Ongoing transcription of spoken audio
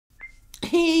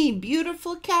Hey,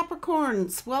 beautiful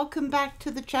Capricorns. Welcome back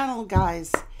to the channel,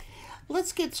 guys.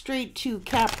 Let's get straight to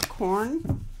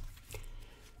Capricorn.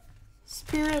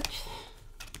 Spirit,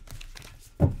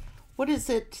 what is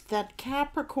it that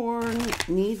Capricorn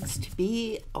needs to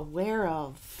be aware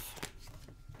of?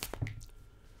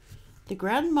 The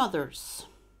grandmothers.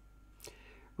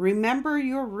 Remember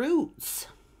your roots.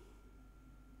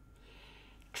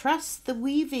 Trust the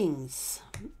weavings.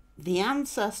 The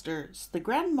ancestors, the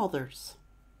grandmothers.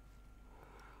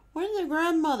 What are the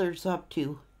grandmothers up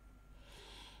to?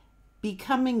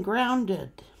 Becoming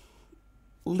grounded,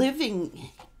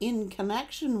 living in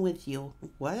connection with you.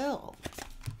 Well,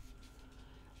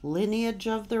 lineage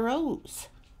of the rose,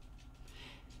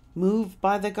 moved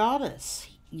by the goddess.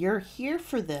 You're here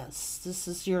for this. This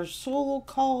is your soul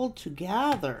call to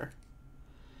gather.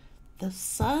 The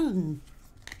sun,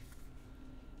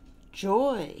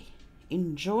 joy,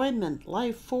 enjoyment,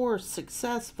 life force,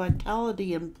 success,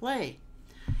 vitality, and play.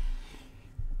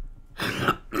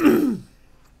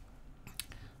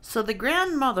 So the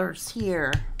grandmothers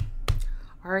here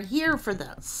are here for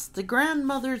this. The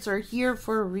grandmothers are here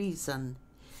for a reason.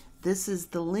 This is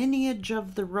the lineage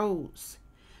of the rose,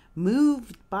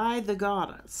 moved by the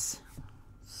goddess.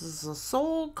 This is a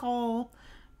soul call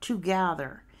to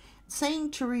gather,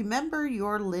 saying to remember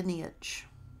your lineage.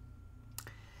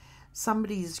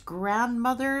 Somebody's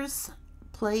grandmothers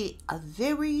play a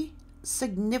very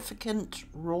significant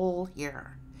role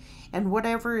here and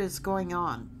whatever is going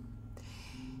on.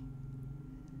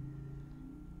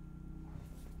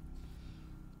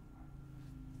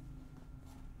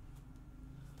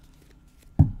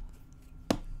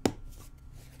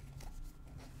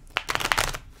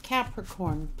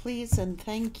 Capricorn, please and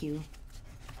thank you.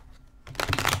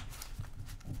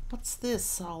 What's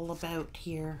this all about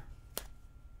here?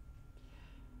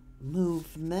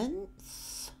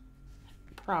 Movements,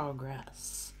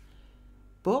 progress,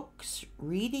 books,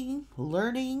 reading,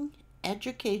 learning,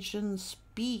 education,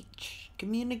 speech,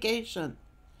 communication.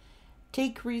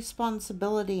 Take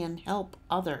responsibility and help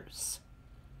others.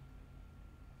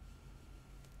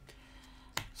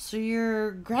 So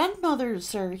your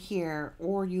grandmothers are here,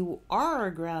 or you are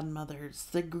grandmothers,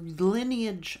 the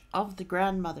lineage of the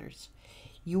grandmothers.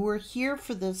 You are here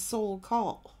for this soul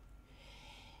call.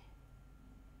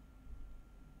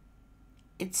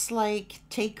 It's like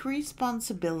take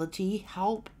responsibility,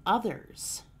 help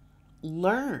others,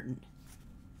 learn.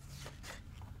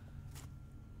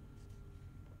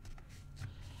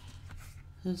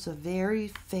 There's a very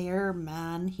fair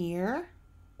man here,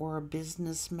 or a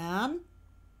businessman.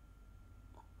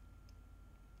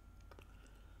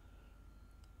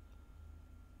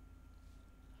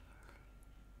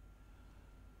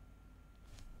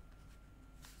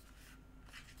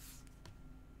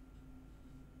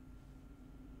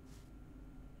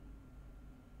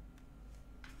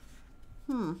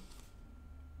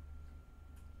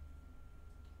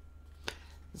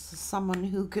 This is someone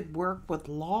who could work with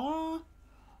law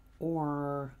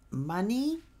or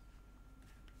money.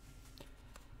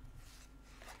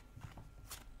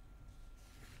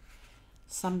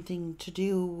 Something to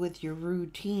do with your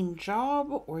routine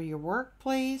job or your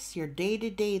workplace, your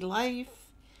day-to-day life,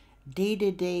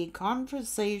 day-to-day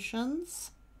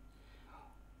conversations,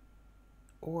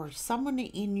 or someone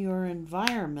in your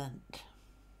environment.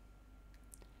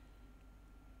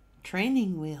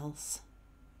 Training wheels.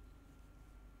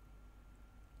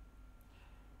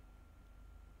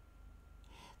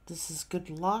 This is good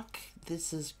luck.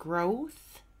 This is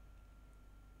growth.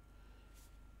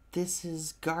 This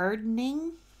is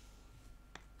gardening.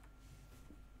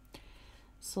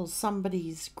 So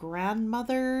somebody's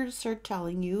grandmothers are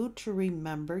telling you to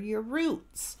remember your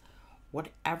roots.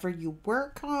 Whatever you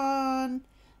work on,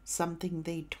 something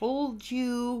they told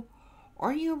you,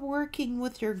 or you're working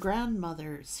with your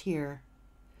grandmothers here.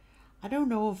 I don't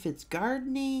know if it's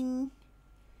gardening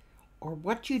or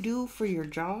what you do for your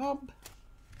job.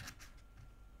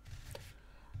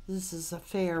 This is a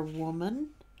fair woman,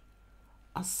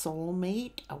 a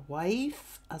soulmate, a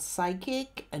wife, a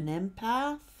psychic, an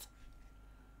empath.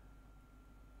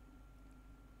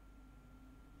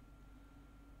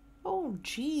 Oh,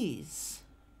 geez.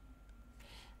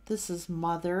 This is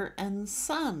mother and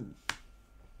son.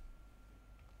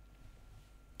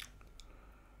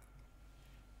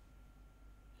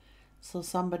 So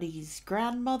somebody's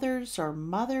grandmothers or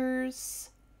mothers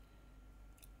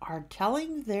are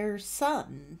telling their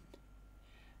son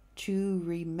to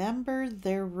remember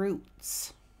their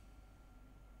roots.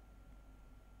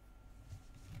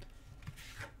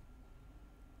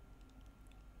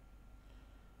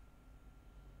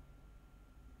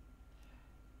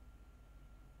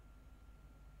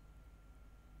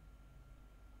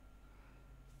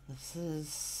 This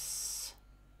is...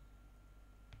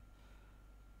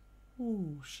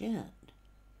 oh, shit.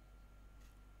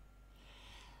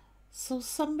 So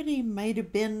somebody might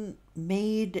have been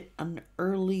made an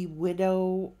early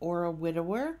widow or a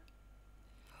widower,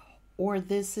 or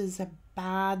this is a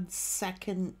bad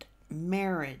second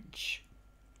marriage.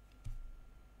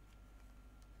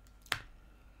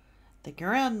 The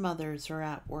grandmothers are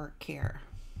at work here,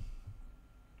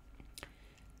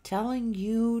 telling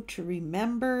you to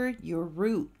remember your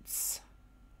roots.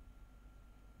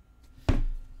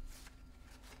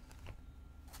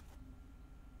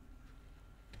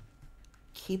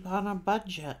 Keep on a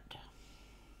budget.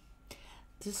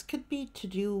 This could be to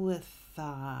do with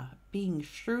being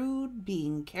shrewd,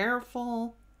 being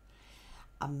careful,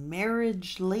 a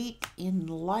marriage late in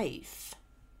life.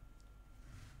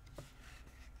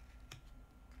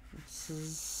 This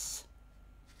is...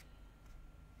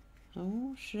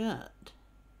 oh, shit.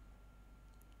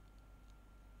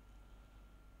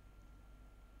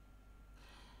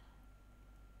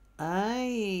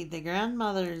 Aye, the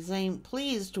grandmothers ain't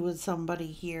pleased with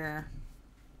somebody here.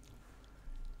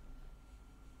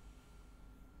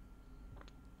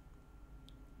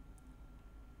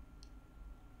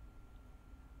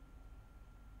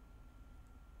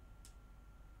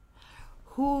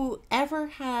 Whoever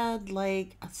had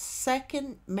like a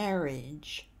second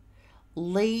marriage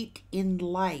late in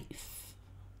life,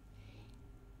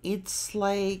 it's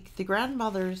like the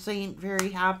grandmothers ain't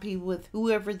very happy with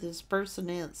whoever this person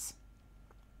is.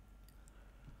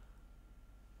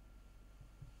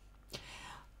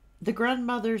 The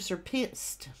grandmothers are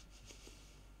pissed.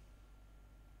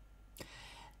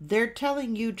 They're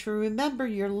telling you to remember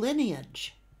your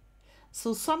lineage.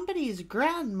 So somebody's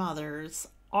grandmothers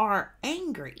are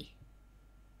angry.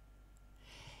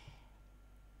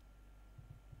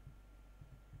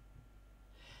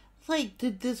 Like,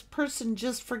 did this person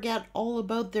just forget all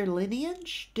about their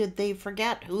lineage? Did they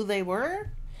forget who they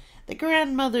were? The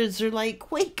grandmothers are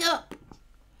like, wake up!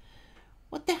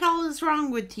 What the hell is wrong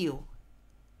with you?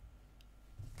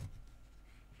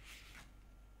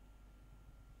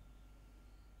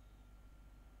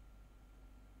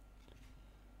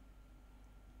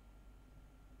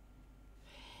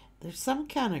 There's some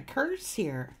kind of curse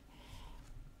here.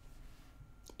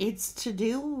 It's to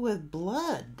do with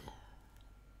blood.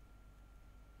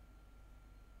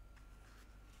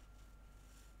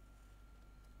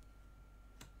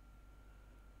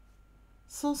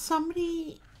 So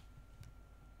somebody...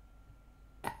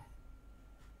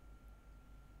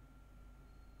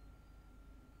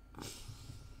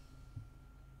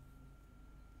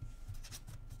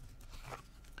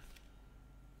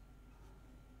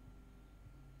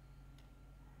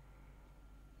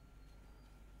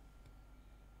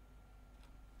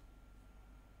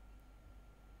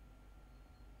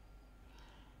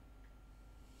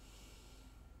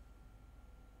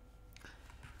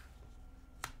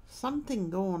 something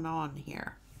going on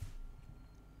here.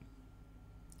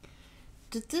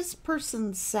 Did this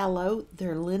person sell out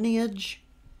their lineage?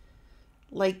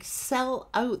 Like sell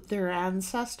out their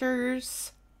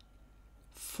ancestors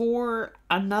for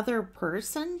another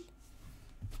person?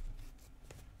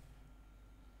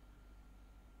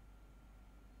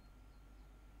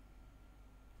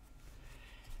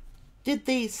 Did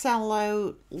they sell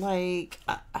out like...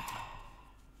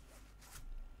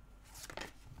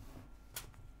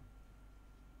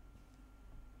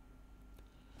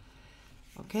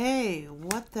 okay,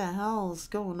 what the hell is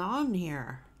going on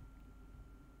here?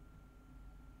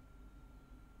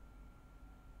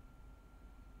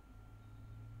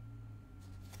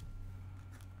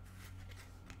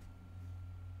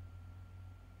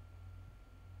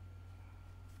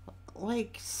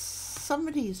 Like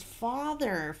somebody's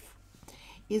father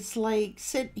is like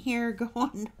sitting here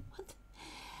going, what?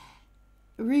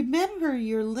 Remember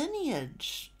your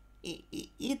lineage.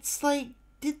 It's like,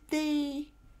 did they...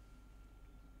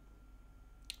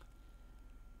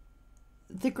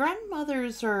 The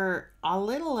grandmothers are a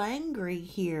little angry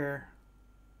here.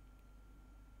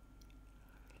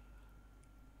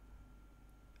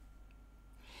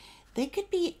 They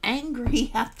could be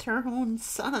angry at their own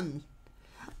son.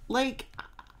 Like,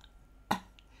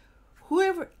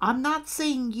 whoever, I'm not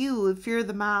saying you if you're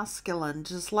the masculine,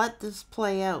 just let this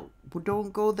play out.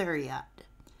 Don't go there yet.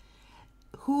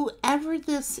 Whoever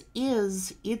this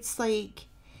is, it's like,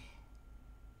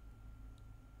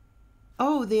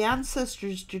 oh, the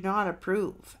ancestors do not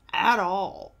approve at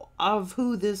all of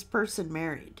who this person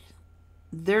married.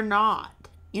 They're not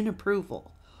in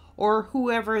approval, or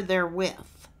whoever they're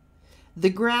with.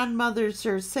 The grandmothers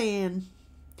are saying,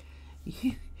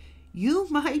 You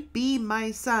might be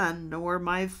my son or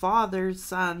my father's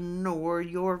son or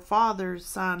your father's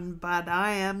son, but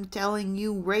I am telling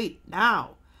you right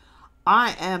now,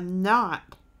 I am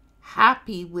not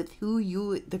happy with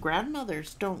the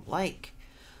grandmothers don't like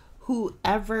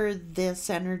whoever this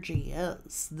energy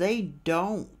is. They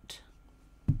don't.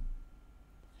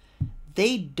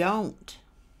 They don't.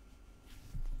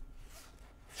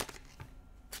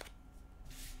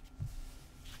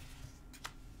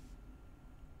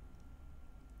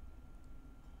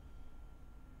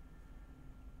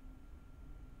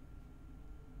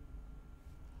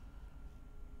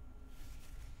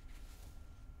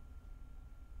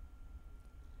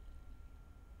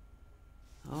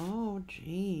 Oh,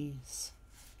 jeez.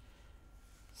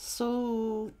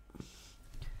 So,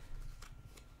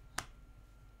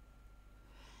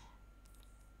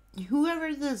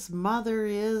 whoever this mother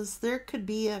is, there could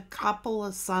be a couple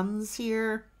of sons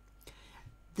here.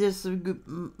 They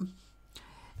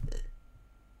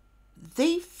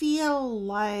feel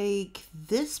like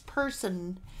this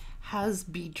person has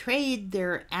betrayed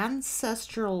their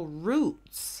ancestral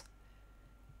roots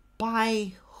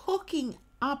by hooking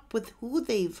up with who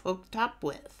they've hooked up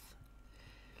with.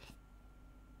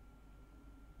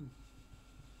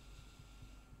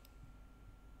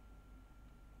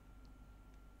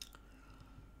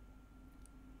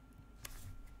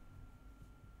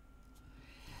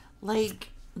 Like,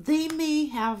 they may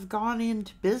have gone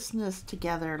into business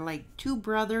together, like two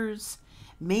brothers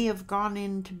may have gone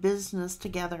into business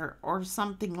together or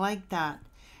something like that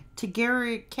to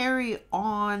carry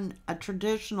on a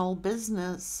traditional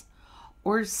business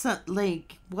or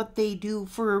like what they do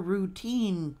for a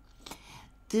routine.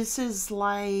 This is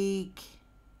like,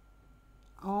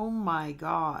 oh my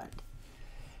God.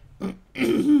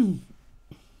 The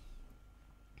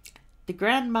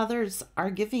grandmothers are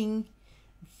giving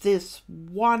this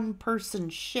one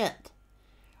person shit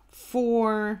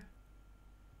for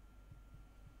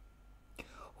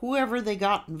whoever they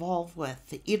got involved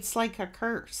with. It's like a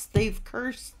curse. They've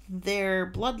cursed their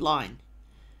bloodline.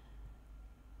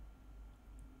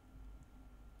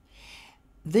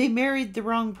 They married the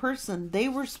wrong person. They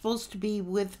were supposed to be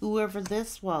with whoever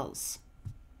this was.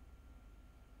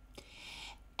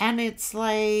 And it's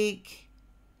like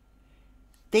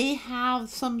they have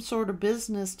some sort of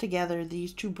business together.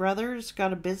 These two brothers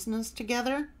got a business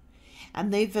together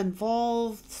and they've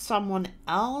involved someone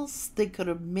else. They could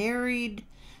have married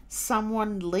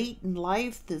someone late in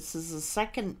life. This is a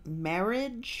second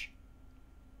marriage.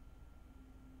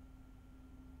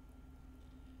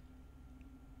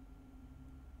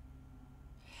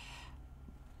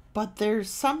 But there's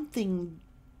something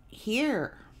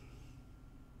here.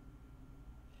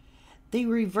 They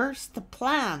reversed the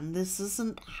plan. This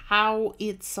isn't how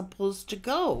it's supposed to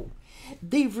go.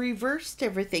 They've reversed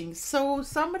everything. So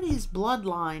somebody's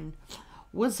bloodline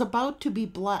was about to be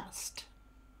blessed.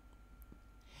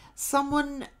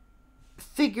 Someone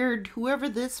figured whoever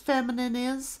this feminine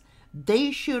is,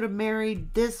 they should have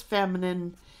married this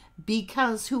feminine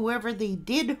because whoever they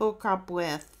did hook up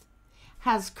with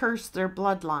has cursed their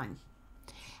bloodline.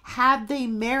 Had they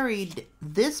married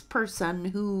this person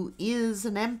who is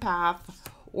an empath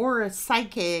or a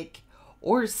psychic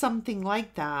or something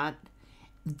like that,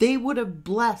 they would have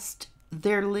blessed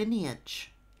their lineage.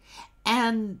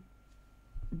 And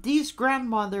these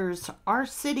grandmothers are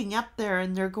sitting up there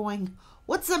and they're going,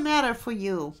 what's the matter for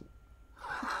you?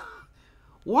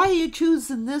 Why are you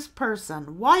choosing this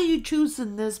person? Why are you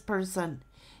choosing this person?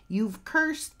 You've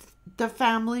cursed the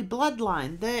family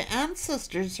bloodline. The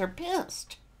ancestors are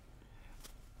pissed.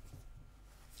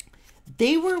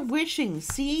 They were wishing,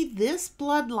 see, this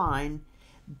bloodline,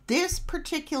 this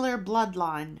particular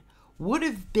bloodline would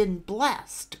have been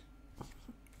blessed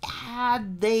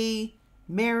had they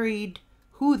married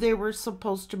who they were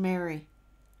supposed to marry.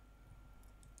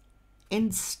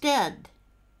 Instead,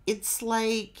 it's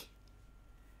like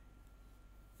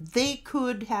they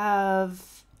could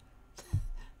have,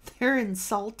 they're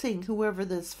insulting whoever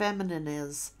this feminine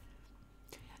is.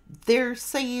 They're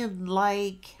saying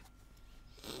like,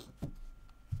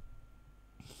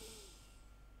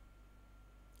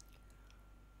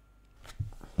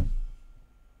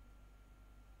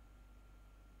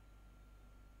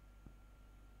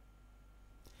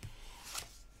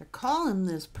 calling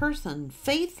this person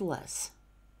faithless.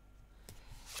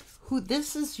 Who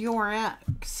this is your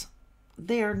ex.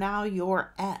 They are now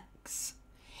your ex.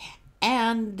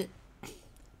 And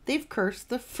they've cursed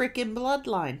the freaking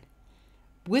bloodline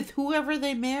with whoever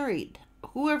they married,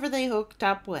 whoever they hooked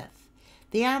up with.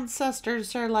 The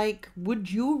ancestors are like,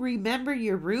 would you remember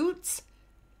your roots?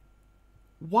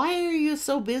 Why are you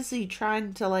so busy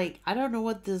trying to, like, I don't know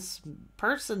what this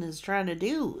person is trying to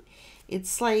do.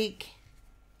 It's like,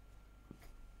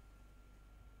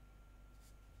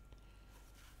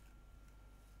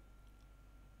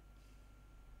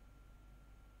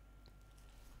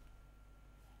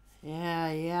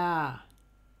 yeah, yeah.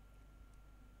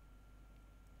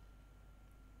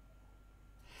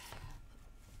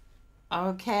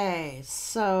 Okay,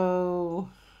 so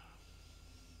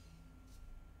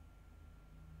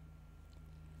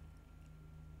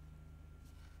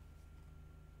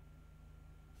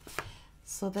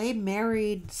they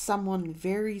married someone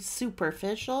very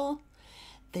superficial.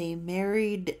 They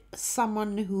married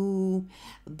someone who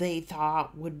they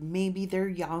thought would, maybe they're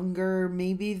younger,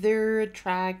 maybe they're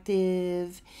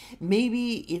attractive,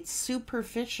 maybe it's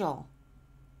superficial.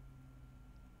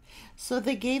 So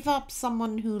they gave up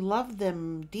someone who loved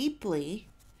them deeply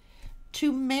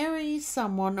to marry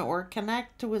someone or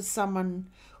connect with someone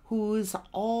who's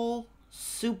all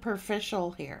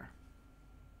superficial here.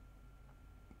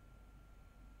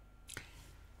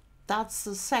 That's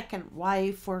the second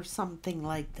wife or something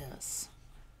like this.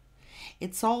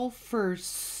 It's all for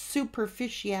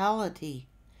superficiality.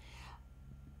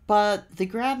 But the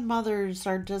grandmothers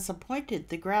are disappointed.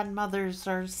 The grandmothers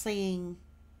are saying,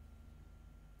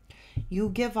 you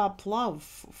give up love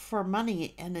for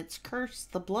money and it's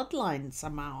cursed the bloodline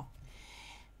somehow.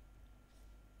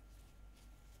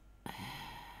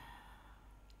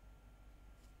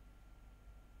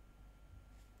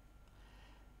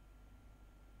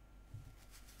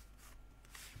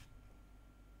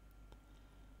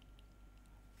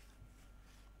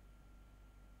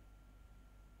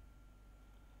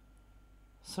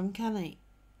 Some kind of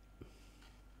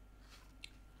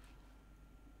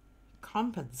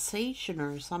compensation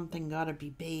or something got to be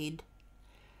paid.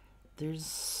 There's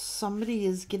somebody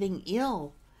is getting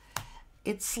ill.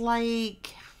 It's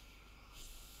like,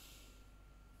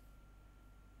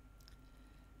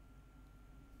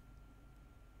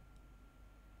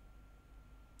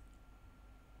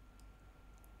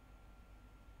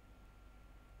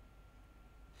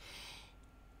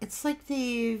 it's like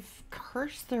they've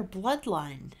cursed their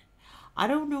bloodline. I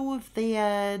don't know if they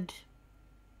had,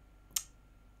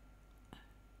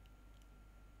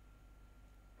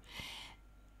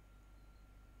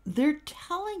 they're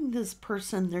telling this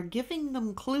person, they're giving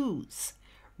them clues.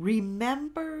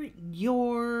 Remember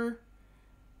your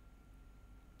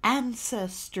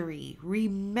ancestry,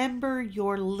 remember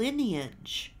your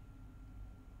lineage.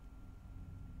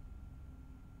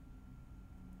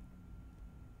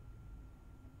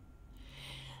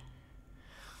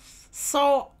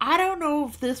 So I don't know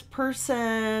if this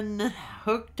person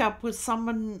hooked up with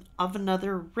someone of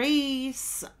another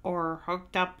race or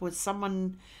hooked up with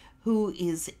someone who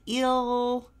is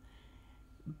ill,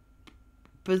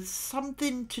 but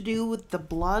something to do with the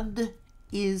blood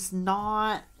is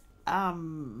not,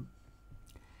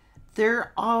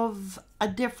 they're of a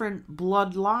different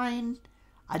bloodline,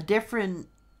 a different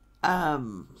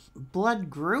blood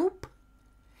group.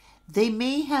 They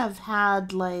may have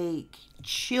had like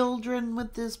children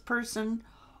with this person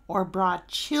or brought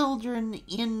children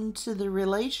into the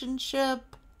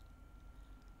relationship.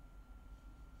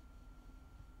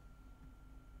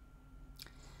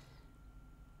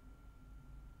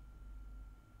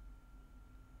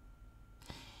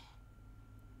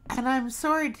 And I'm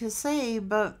sorry to say,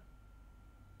 but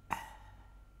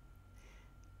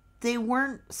they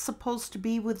weren't supposed to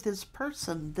be with this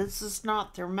person. This is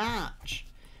not their match.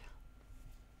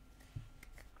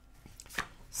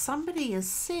 Somebody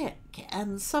is sick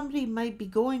and somebody might be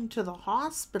going to the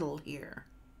hospital here.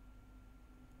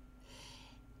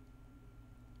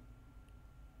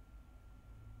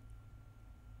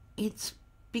 It's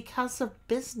because of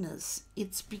business.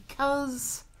 It's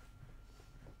because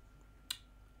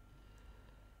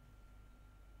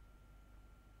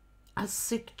a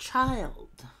sick child.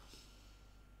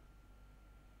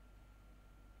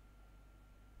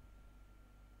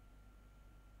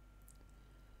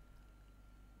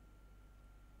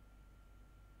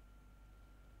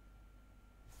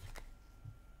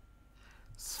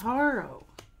 Sorrow.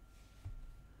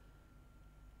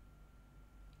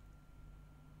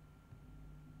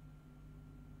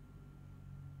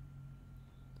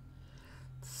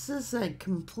 This is a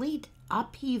complete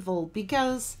upheaval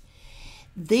because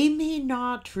they may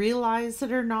not realize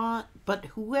it or not, but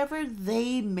whoever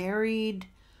they married,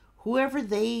 whoever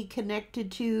they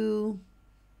connected to,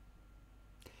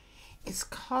 is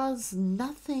caused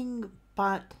nothing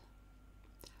but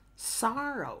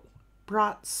sorrow,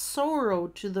 brought sorrow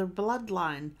to their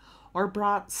bloodline, or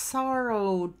brought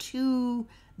sorrow to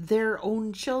their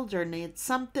own children. It's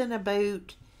something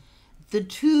about the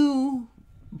two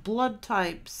blood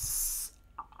types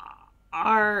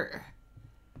are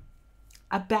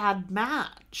a bad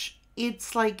match.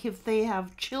 It's like if they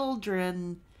have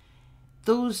children,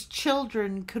 those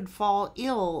children could fall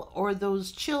ill, or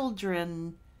those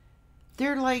children,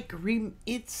 they're like,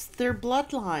 it's their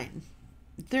bloodline.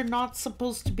 They're not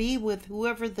supposed to be with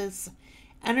whoever this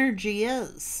energy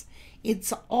is.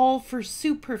 It's all for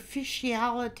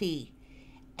superficiality.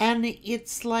 And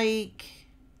it's like,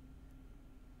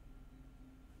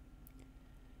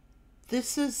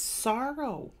 this is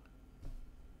sorrow.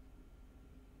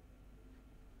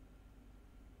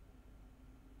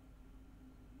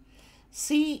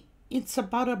 See, it's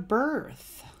about a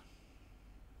birth.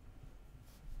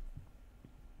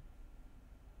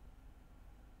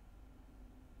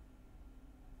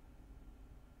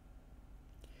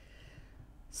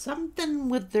 Something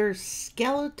with their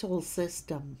skeletal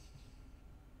system.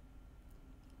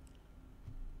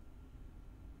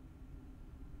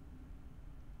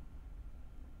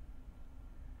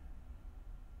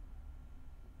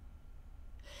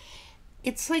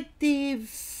 It's like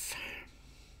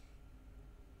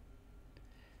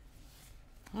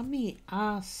let me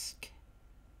ask.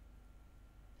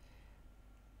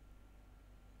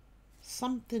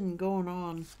 Something going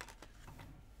on.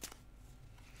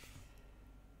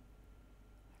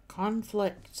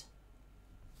 Conflict.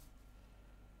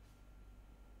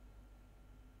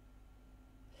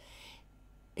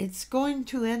 It's going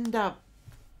to end up,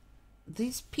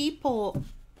 these people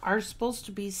are supposed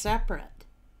to be separate.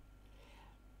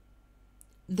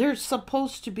 They're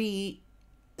supposed to be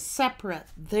separate.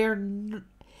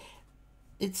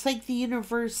 It's like the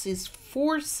universe is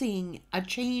forcing a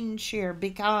change here,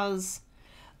 because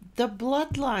the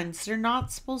bloodlines, they're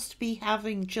not supposed to be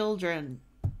having children.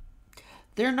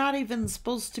 They're not even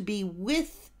supposed to be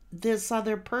with this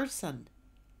other person.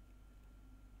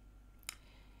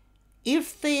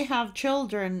 If they have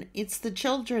children, it's the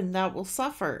children that will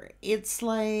suffer. It's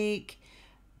like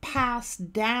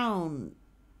passed down.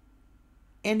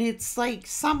 And it's like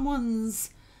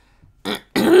someone's...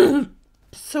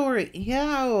 Sorry.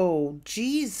 Yo,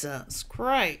 Jesus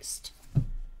Christ.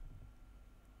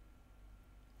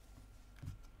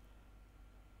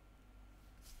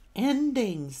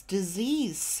 Endings,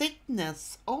 disease,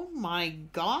 sickness. Oh my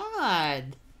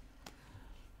God.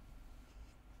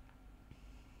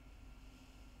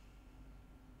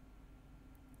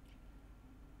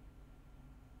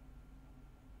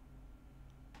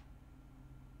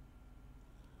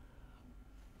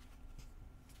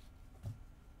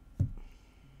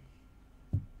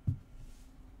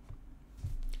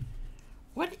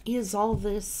 What is all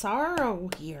this sorrow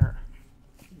here?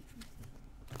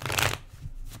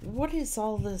 What is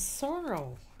all this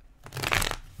sorrow?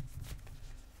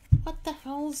 What the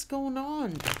hell is going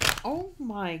on? Oh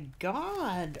my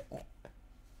God.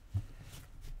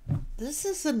 This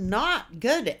is a not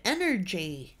good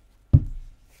energy.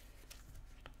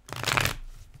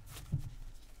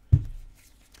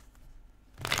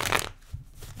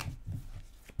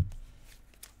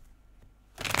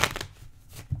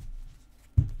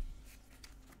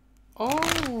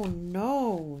 Oh,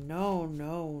 no, no,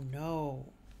 no, no.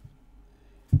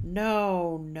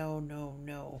 No, no, no,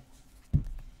 no.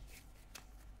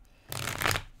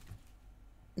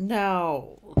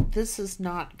 No, this is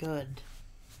not good.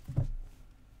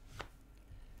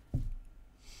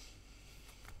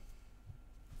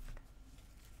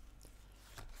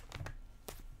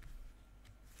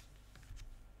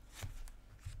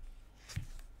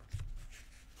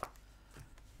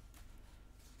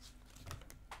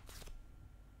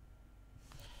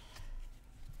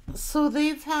 So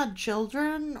they've had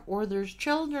children, or there's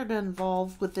children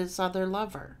involved with this other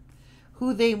lover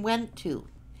who they went to.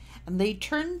 And they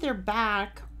turned their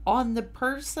back on the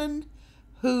person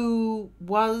who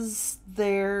was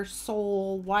their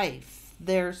soul wife,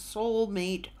 their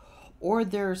soulmate, or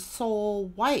their soul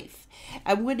wife.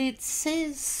 And when it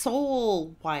says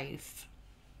soul wife,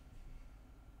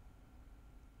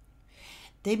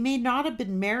 they may not have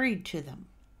been married to them,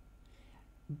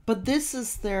 but this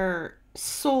is their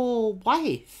soul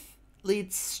wife.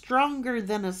 It's stronger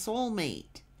than a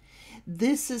soulmate.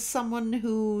 This is someone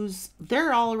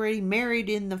they're already married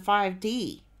in the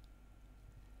 5D.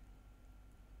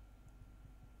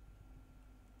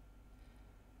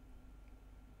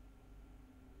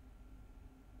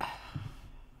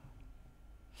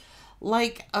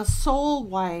 Like a soul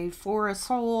wife or a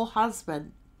soul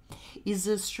husband is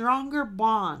a stronger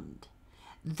bond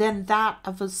than that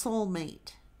of a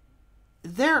soulmate.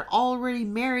 They're already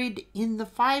married in the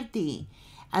 5D,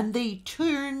 and they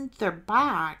turned their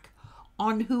back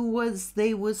on who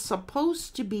they was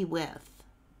supposed to be with.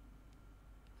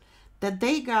 that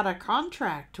they got a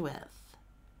contract with.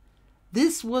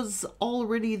 This was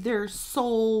already their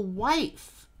soul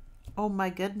wife. Oh my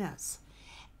goodness.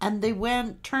 And they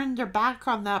turned their back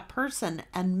on that person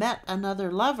and met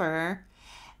another lover,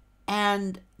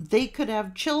 and they could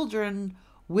have children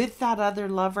with that other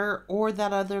lover, or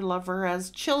that other lover as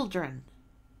children.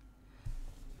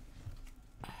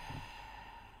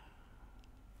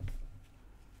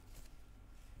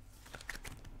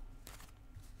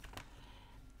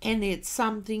 And it's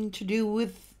something to do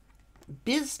with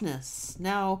business.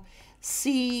 Now,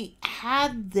 see,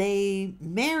 had they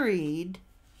married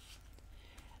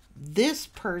this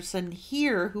person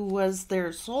here who was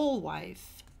their soul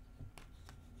wife,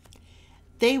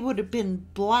 they would have been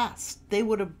blessed. They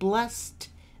would have blessed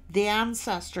the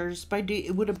ancestors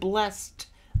it would have blessed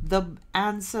the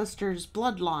ancestors'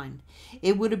 bloodline.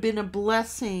 It would have been a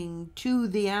blessing to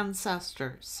the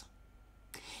ancestors.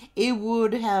 It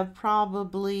would have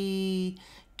probably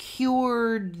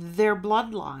cured their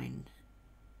bloodline.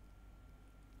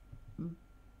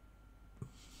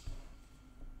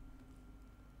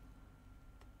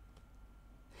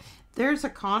 There's a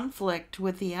conflict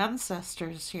with the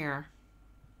ancestors here.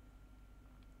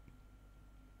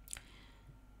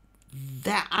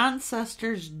 The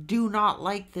ancestors do not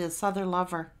like this other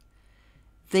lover.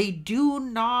 They do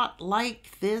not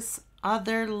like this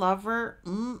other lover.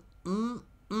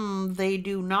 They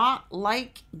do not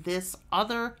like this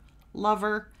other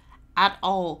lover at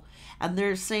all. And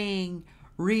they're saying,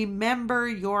 remember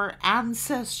your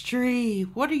ancestry.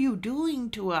 What are you doing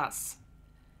to us?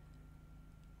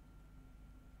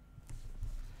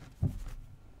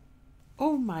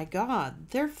 Oh my God,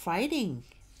 they're fighting.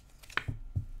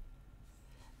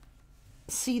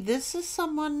 See, this is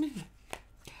someone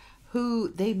who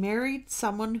they married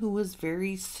someone who was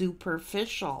very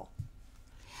superficial.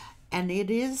 And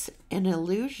it is an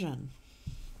illusion.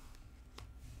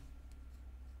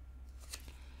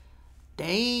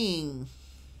 Dang.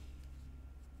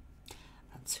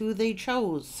 That's who they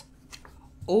chose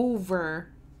over.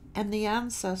 And the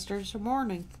ancestors are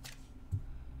mourning,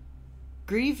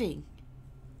 grieving.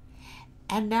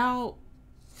 And now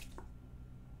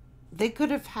they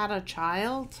could have had a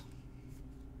child.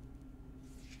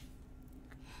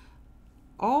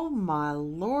 Oh my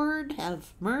Lord,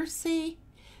 have mercy.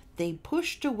 They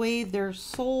pushed away their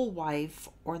soul wife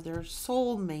or their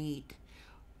soulmate.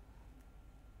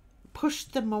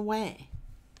 Pushed them away.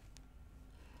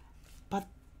 But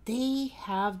they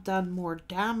have done more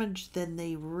damage than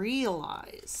they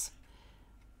realize.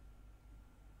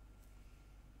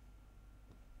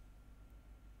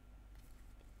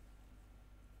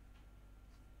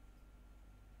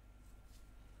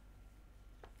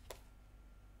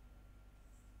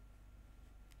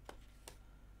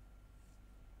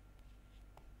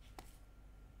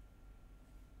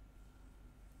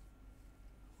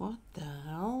 What the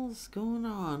hell is going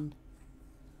on?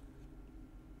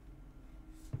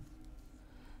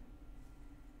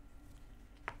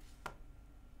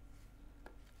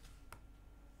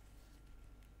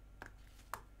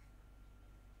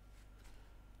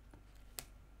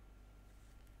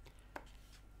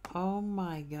 Oh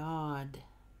my God.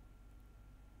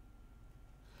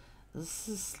 This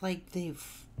is like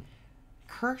they've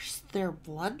cursed their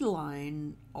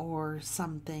bloodline or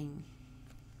something.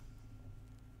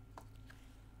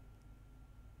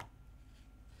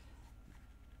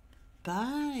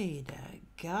 By the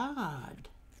God.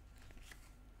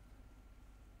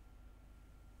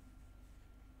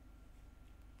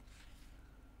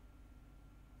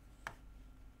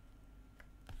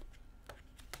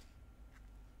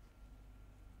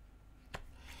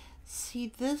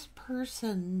 See, this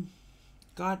person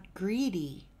got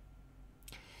greedy.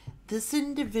 This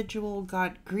individual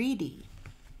got greedy.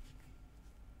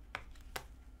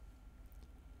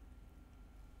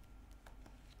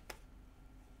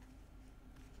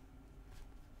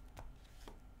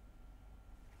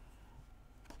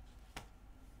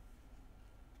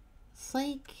 It's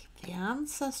like the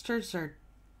ancestors are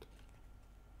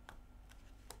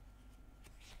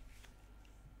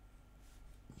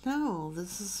no,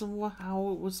 this is how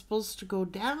it was supposed to go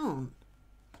down.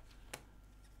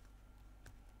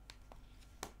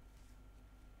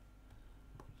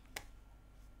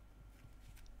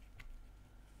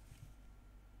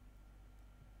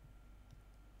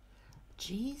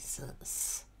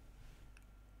 Jesus.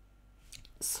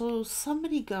 So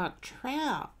somebody got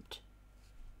trapped.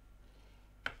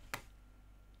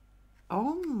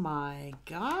 Oh my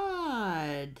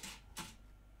God.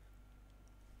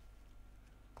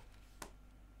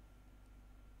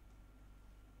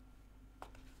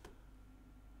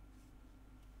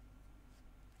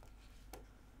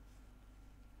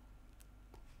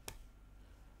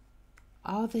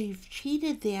 Oh, they've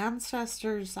cheated the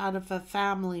ancestors out of a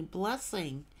family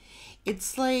blessing.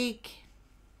 It's like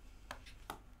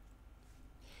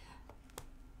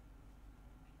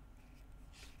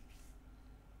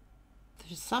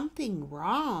there's something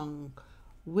wrong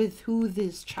with who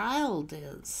this child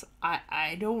is.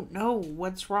 I don't know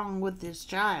what's wrong with this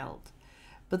child,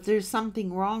 but there's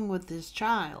something wrong with this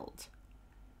child.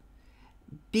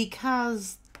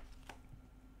 Because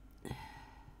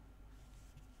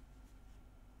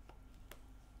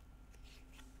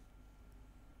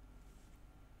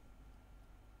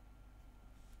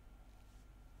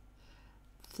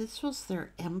this was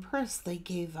their empress they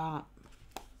gave up.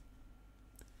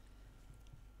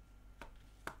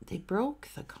 They broke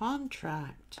the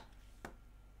contract.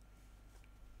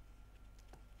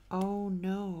 Oh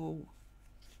no.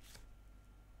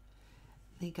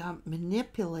 They got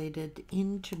manipulated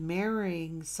into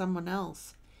marrying someone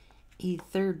else, a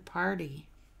third party.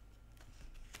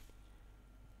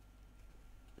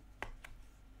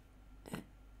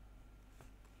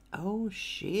 Oh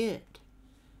shit.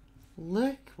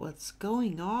 Look what's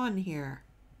going on here.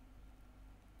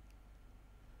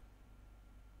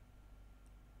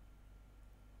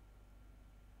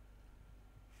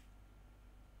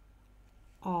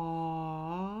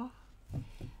 Aww.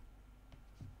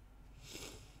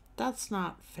 That's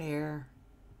not fair.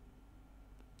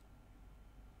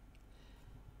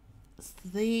 So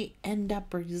they end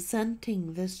up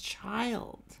resenting this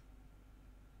child.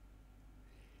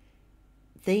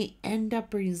 They end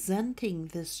up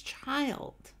resenting this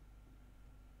child.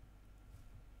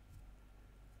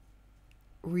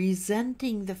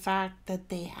 Resenting the fact that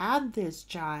they had this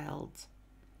child.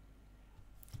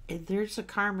 And there's a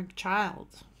karmic child.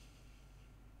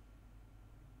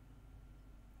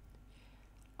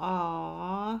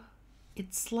 Aww.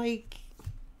 It's like,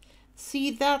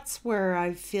 see, that's where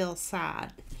I feel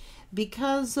sad.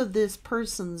 Because of this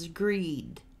person's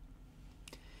greed.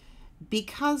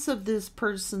 Because of this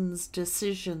person's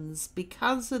decisions.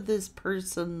 Because of this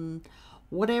person,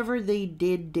 whatever they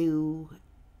did do.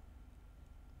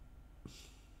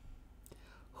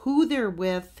 Who they're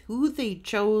with, who they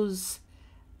chose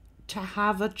to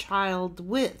have a child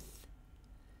with.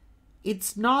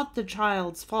 It's not the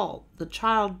child's fault. The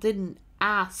child didn't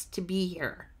ask to be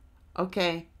here.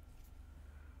 Okay?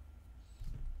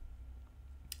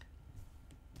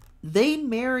 They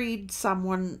married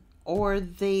someone, or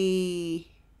they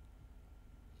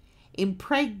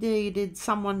impregnated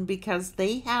someone because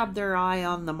they had their eye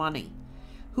on the money.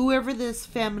 Whoever this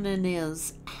feminine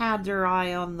is had their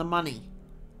eye on the money.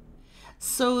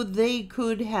 So they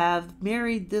could have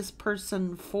married this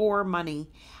person for money,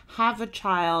 have a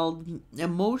child,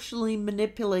 emotionally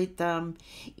manipulate them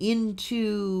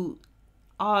into,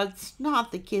 oh, it's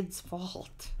not the kid's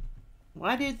fault.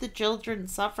 Why did the children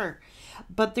suffer?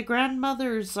 But the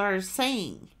grandmothers are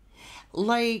saying,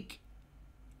 like,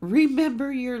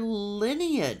 remember your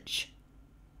lineage.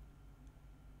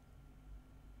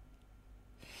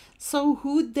 So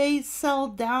who'd they sell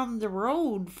down the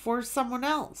road for someone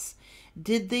else?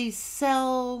 Did they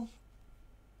sell?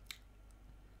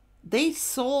 They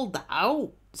sold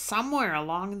out somewhere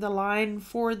along the line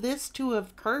for this to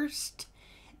have cursed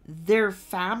their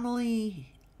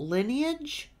family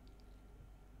lineage.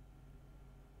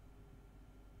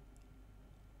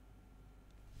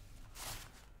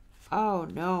 Oh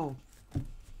no.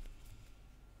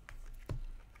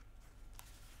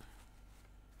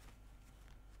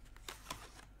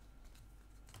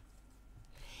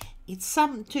 It's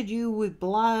something to do with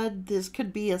blood. This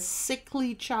could be a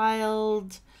sickly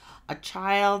child, a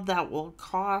child that will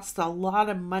cost a lot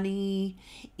of money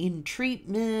in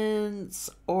treatments,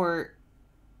 or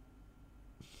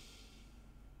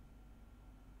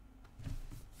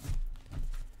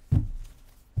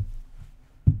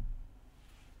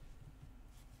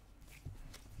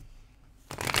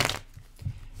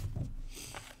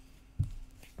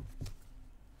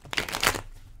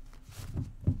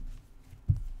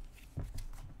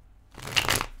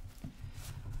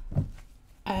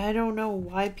I don't know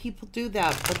why people do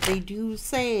that, but they do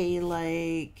say,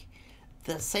 like,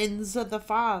 the sins of the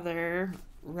father,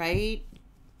 right?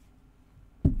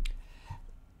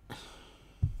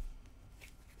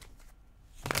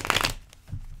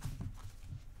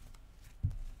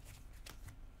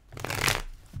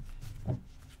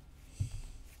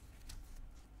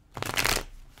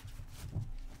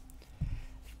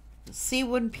 See,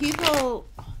 when people,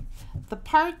 the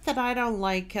part that I don't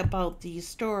like about these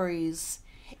stories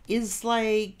is,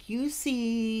 like, you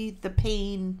see the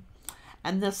pain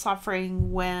and the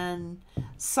suffering when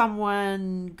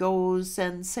someone goes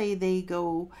and say they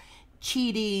go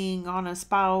cheating on a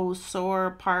spouse or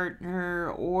a partner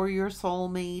or your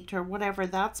soulmate or whatever,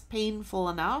 that's painful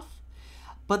enough.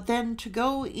 But then to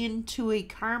go into a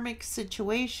karmic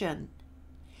situation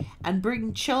and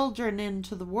bring children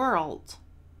into the world,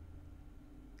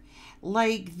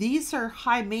 like, these are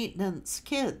high maintenance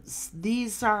kids.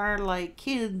 These are like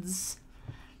kids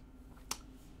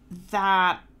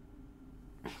that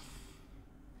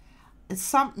is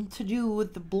something to do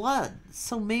with the blood.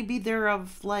 So maybe they're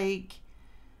of like,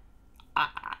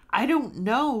 I don't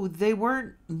know. They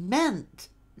weren't meant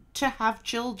to have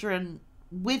children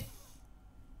with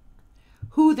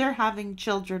who they're having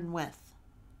children with.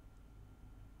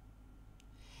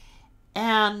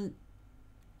 And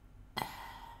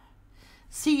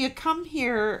see, you come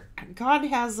here, God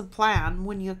has a plan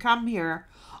when you come here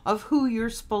of who you're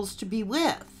supposed to be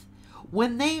with.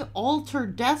 When they alter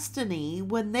destiny,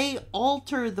 when they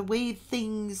alter the way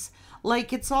things,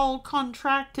 like it's all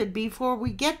contracted before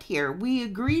we get here. We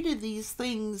agree to these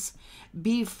things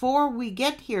before we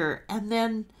get here. And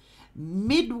then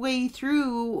midway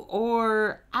through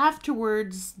or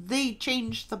afterwards, they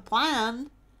change the plan.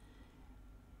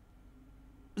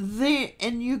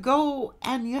 And you go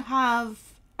and you have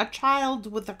a child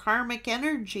with a karmic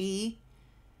energy.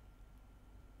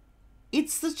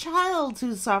 It's the child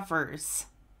who suffers.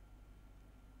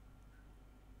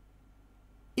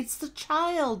 It's the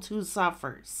child who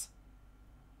suffers.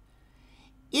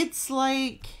 It's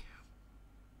like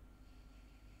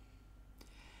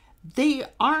they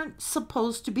aren't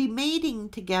supposed to be mating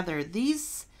together.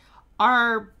 These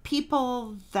are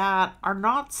people that are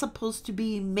not supposed to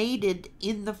be mated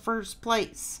in the first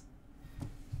place.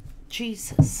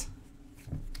 Jesus.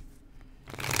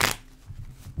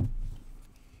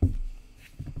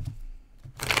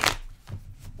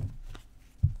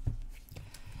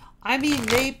 I mean,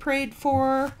 they prayed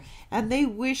for and they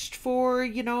wished for,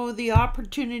 you know, the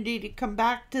opportunity to come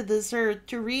back to this earth,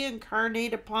 to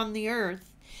reincarnate upon the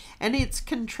earth. And it's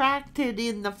contracted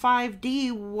in the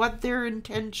 5D what their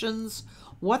intentions,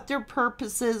 what their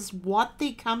purpose is, what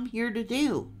they come here to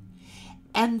do.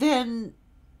 And then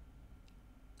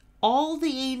all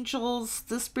the angels,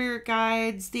 the spirit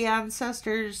guides, the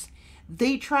ancestors,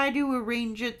 they try to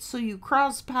arrange it so you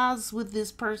cross paths with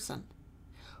this person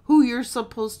who you're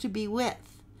supposed to be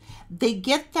with. They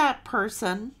get that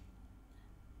person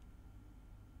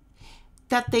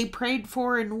that they prayed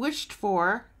for and wished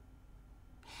for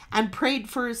and prayed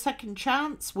for a second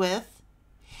chance with,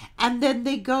 and then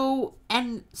they go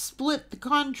and split the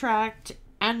contract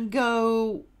and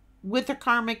go with a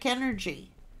karmic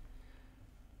energy.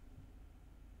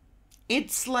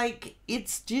 It's like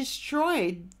it's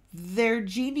destroyed their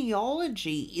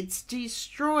genealogy. It's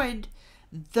destroyed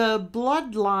the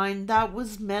bloodline that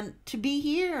was meant to be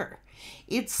here.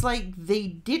 It's like they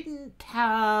didn't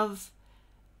have,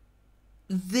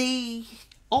 they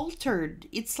altered.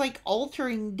 It's like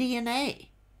altering DNA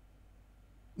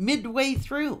midway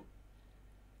through.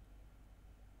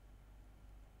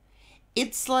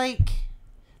 It's like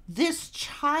this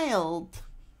child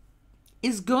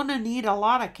is gonna need a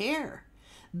lot of care.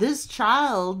 This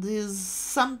child is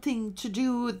something to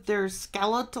do with their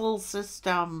skeletal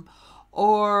system,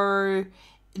 or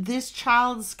this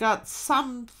child's got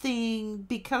something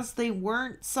because they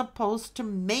weren't supposed to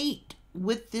mate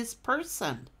with this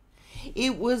person.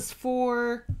 It was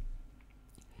for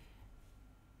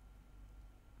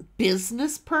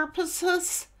business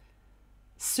purposes,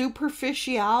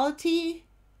 superficiality.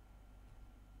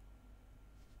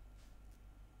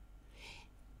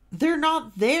 They're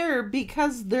not there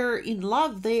because they're in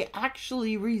love. They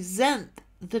actually resent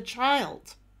the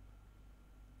child.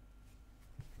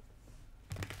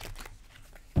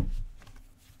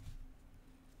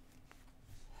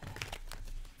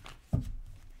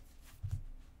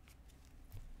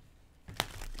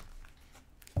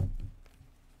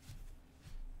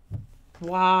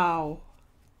 Wow.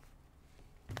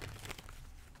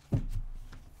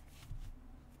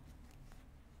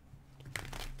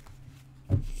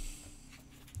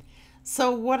 So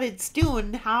what it's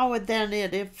doing, how then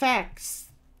it affects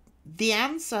the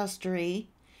ancestry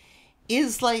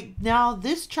is like, now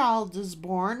this child is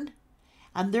born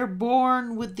and they're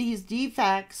born with these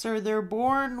defects, or they're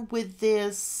born with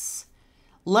this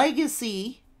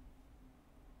legacy,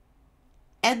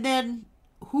 and then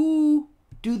who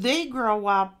do they grow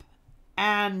up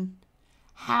and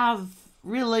have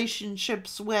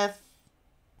relationships with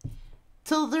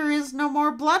till there is no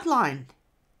more bloodline?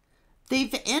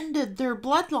 They've ended their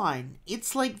bloodline.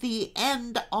 It's like the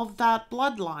end of that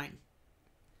bloodline.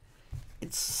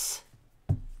 It's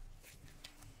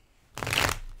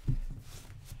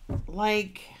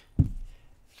like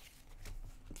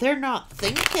They're not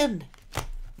thinking.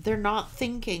 They're not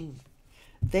thinking.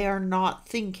 They are not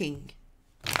thinking.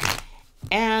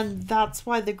 And that's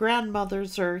why the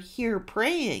grandmothers are here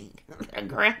praying. The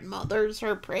grandmothers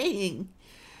are praying.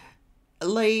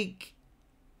 Like,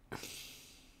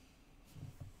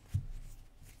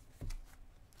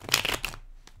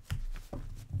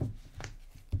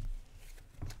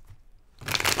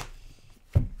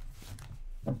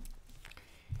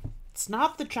 it's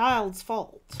not the child's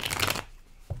fault.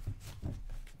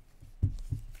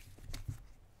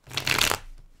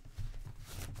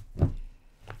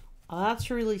 Well, that's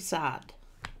really sad.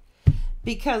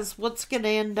 Because what's going to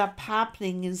end up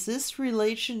happening is this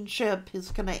relationship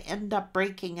is going to end up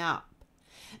breaking up.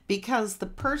 Because the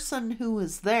person who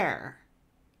is there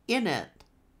in it,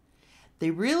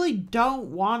 they really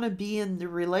don't want to be in the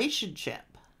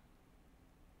relationship.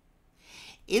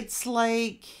 It's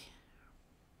like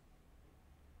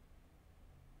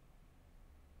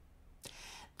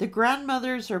the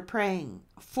grandmothers are praying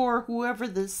for whoever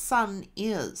the son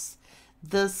is.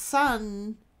 The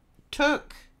son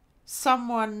took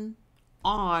someone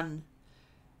on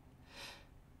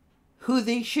who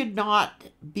they should not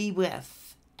be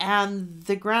with. And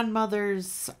the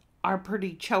grandmothers are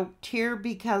pretty choked here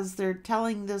because they're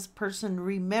telling this person,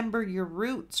 remember your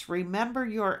roots, remember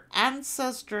your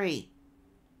ancestry,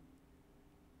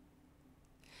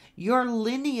 your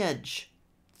lineage.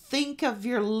 Think of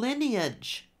your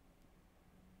lineage.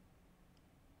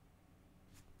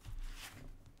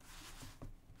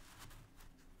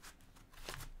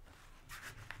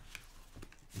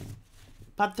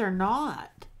 But they're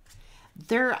not.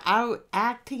 They're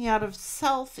acting out of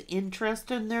self-interest,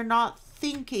 and they're not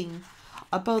thinking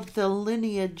about the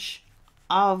lineage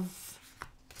of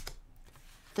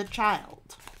the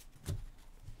child.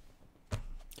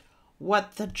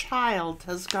 What the child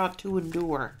has got to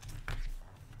endure.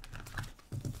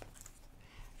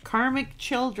 Karmic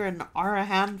children are a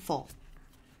handful.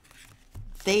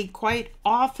 They quite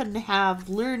often have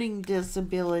learning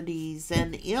disabilities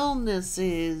and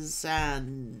illnesses,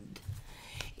 and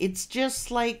it's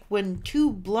just like when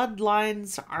two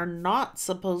bloodlines are not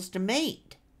supposed to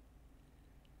mate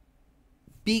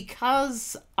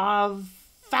because of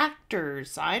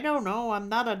factors. I don't know, I'm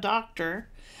not a doctor,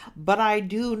 but I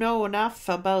do know enough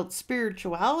about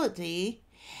spirituality,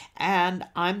 and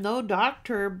I'm no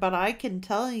doctor, but I can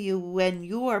tell you when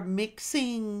you are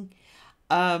mixing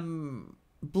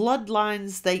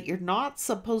bloodlines that you're not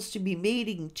supposed to be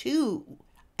mating to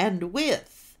and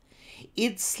with,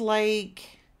 it's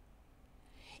like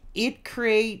it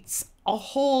creates a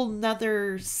whole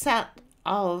nother set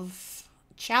of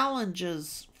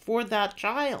challenges for that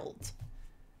child.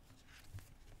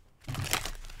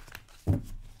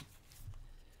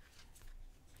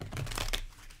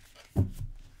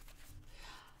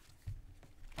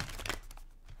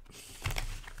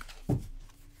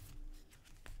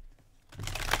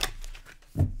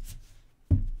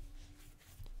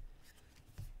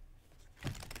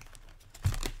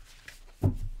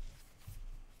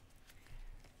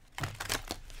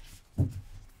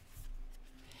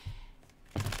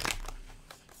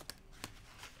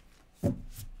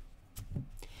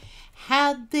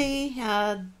 Had they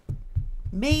had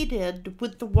mated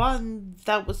with the one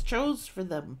that was chose for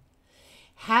them,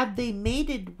 had they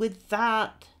mated with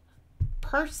that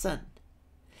person,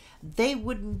 they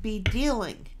wouldn't be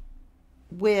dealing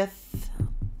with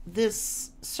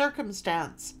this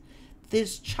circumstance.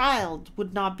 This child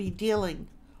would not be dealing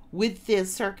with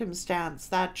this circumstance.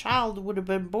 That child would have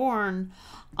been born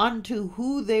unto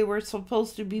who they were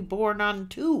supposed to be born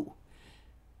unto.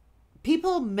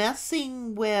 People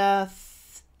messing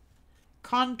with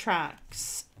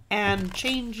contracts and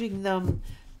changing them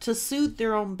to suit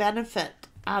their own benefit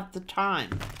at the time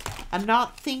and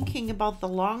not thinking about the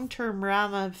long-term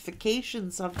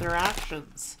ramifications of their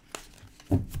actions.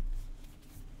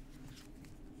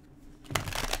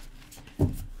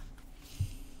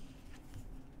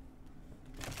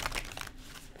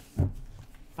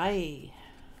 I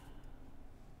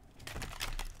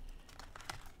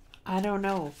don't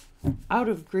know. Out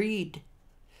of greed.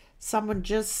 Someone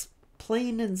just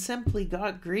plain and simply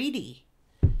got greedy.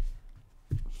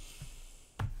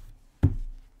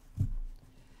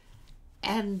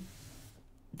 And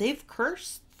they've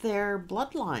cursed their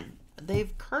bloodline.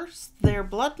 They've cursed their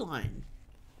bloodline.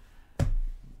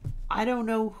 I don't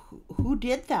know who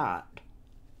did that.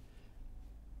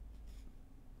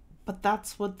 But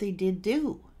that's what they did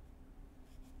do.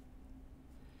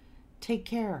 Take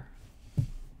care.